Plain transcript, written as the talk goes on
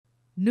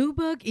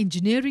Newberg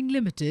Engineering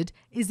Limited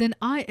is an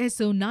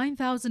ISO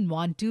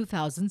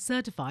 9001-2000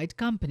 certified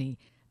company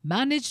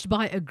managed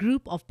by a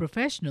group of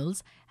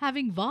professionals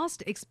having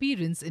vast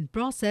experience in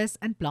process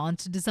and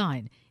plant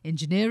design,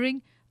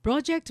 engineering,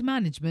 project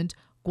management,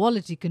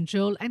 quality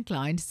control and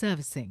client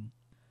servicing.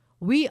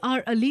 We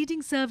are a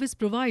leading service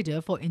provider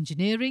for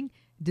engineering,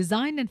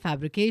 design and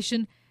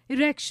fabrication,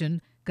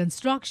 erection,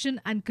 construction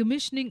and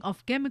commissioning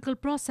of chemical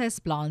process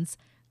plants,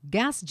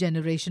 gas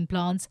generation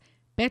plants,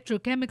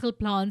 petrochemical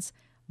plants,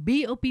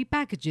 BOP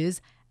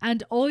packages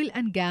and oil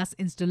and gas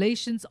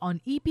installations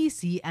on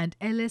EPC and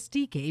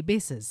LSTK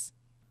basis.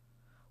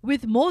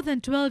 With more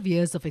than 12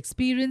 years of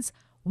experience,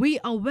 we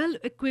are well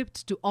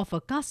equipped to offer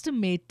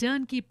custom-made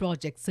turnkey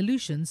project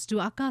solutions to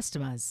our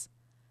customers.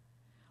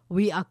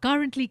 We are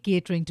currently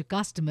catering to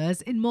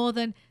customers in more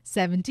than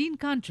 17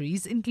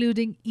 countries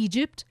including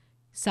Egypt,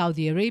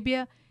 Saudi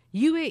Arabia,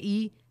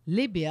 UAE,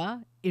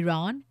 Libya,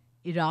 Iran,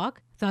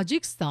 Iraq,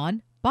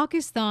 Tajikistan,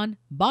 Pakistan,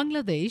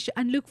 Bangladesh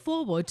and look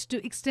forward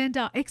to extend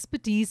our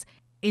expertise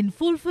in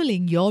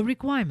fulfilling your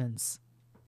requirements.